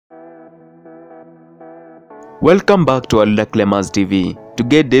Welcome back to Aludah Klemarz TV. To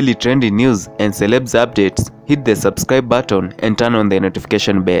get daily trending news and celebs updates, hit the subscribe button and turn on the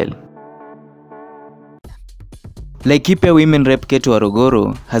notification bell. Laikipia women rep Cate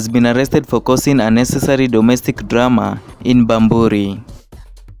Waruguru has been arrested for causing unnecessary domestic drama in Bamburi.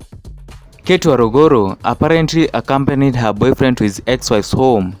 Cate Waruguru apparently accompanied her boyfriend to his ex-wife's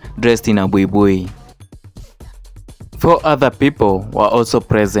home dressed in a buibui. 4 other people were also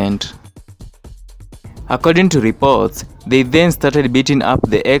present. According to reports, they then started beating up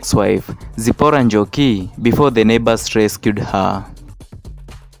the ex-wife, Zipporah Njoki, before the neighbors rescued her.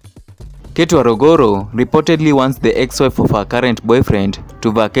 Cate Waruguru reportedly wants the ex-wife of her current boyfriend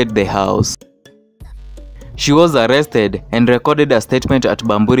to vacate the house. She was arrested and recorded a statement at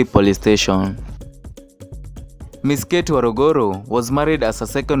Bamburi police station. Miss Cate Waruguru was married as a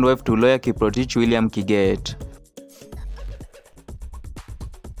second wife to lawyer Kiprotich William Kiget.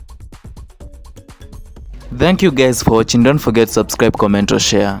 Thank you guys for watching. Don't forget to subscribe, comment or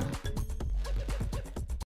share.